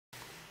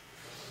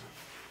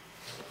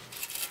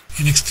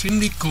In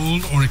extremely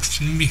cold or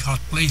extremely hot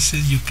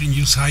places, you can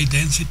use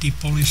high-density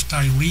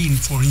polystyrene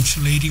for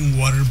insulating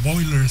water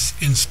boilers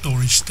and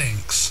storage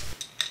tanks.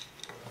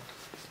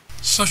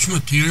 Such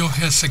material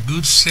has a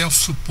good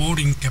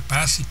self-supporting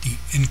capacity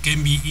and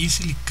can be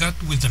easily cut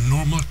with a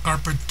normal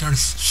carpenter's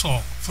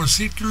saw. For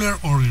circular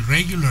or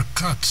irregular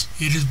cuts,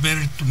 it is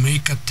better to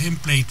make a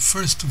template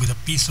first with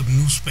a piece of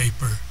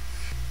newspaper.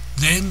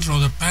 Then draw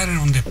the pattern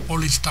on the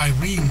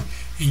polystyrene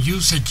and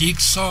use a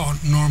jigsaw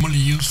normally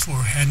used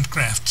for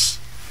handcrafts.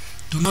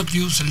 Do not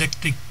use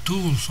electric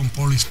tools on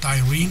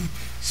polystyrene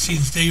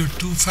since they are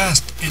too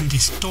fast and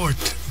distort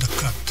the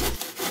cut.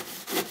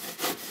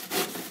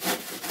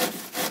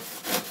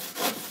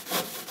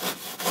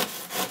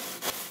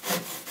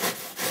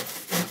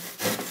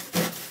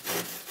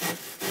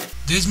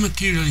 This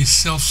material is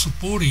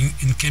self-supporting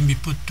and can be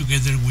put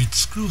together with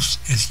screws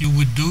as you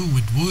would do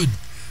with wood.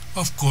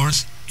 Of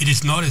course, it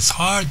is not as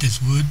hard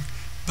as wood,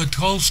 but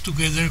holds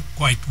together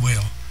quite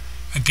well.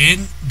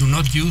 Again, do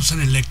not use an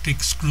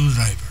electric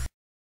screwdriver.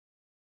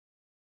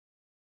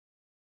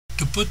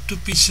 To put two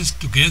pieces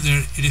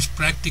together, it is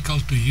practical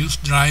to use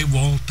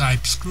drywall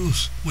type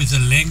screws with a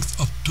length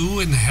of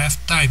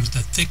 2.5 times the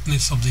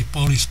thickness of the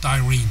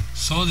polystyrene,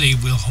 so they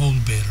will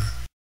hold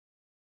better.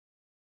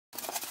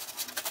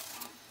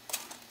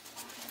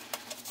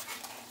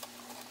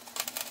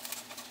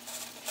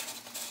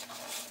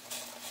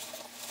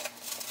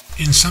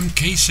 In some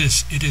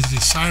cases, it is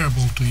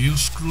desirable to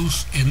use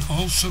screws and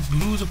also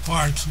glue the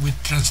parts with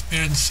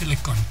transparent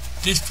silicone.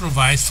 This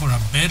provides for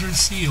a better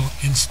seal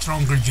and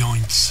stronger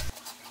joints.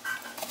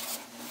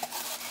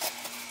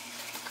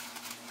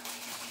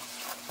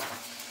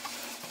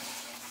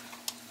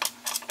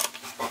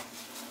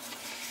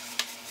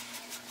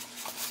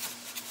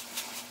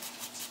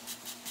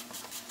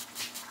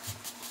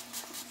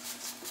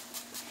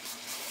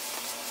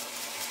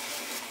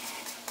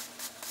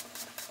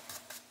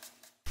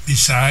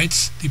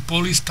 Besides, the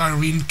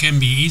polystyrene can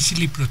be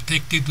easily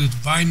protected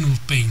with vinyl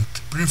paint,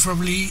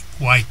 preferably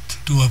white,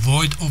 to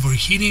avoid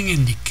overheating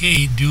and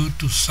decay due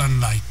to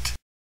sunlight.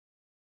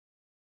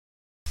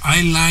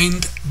 I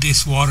lined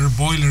this water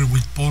boiler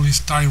with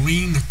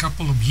polystyrene a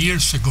couple of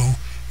years ago,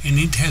 and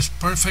it has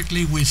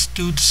perfectly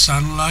withstood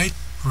sunlight,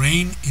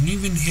 rain, and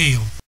even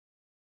hail.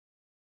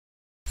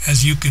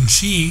 As you can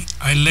see,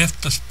 I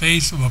left a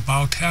space of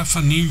about ½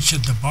 an inch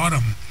at the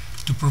bottom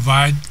to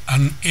provide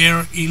an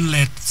air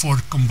inlet for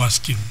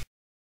combustion.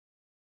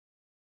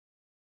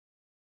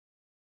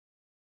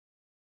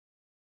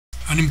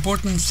 An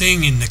important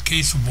thing in the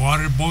case of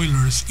water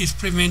boilers is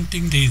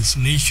preventing the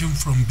insulation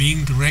from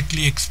being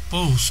directly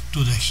exposed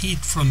to the heat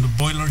from the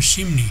boiler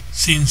chimney,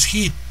 since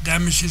heat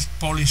damages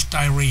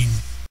polystyrene.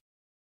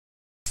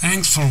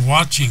 Thanks for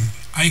watching.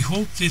 I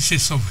hope this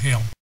is of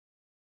help.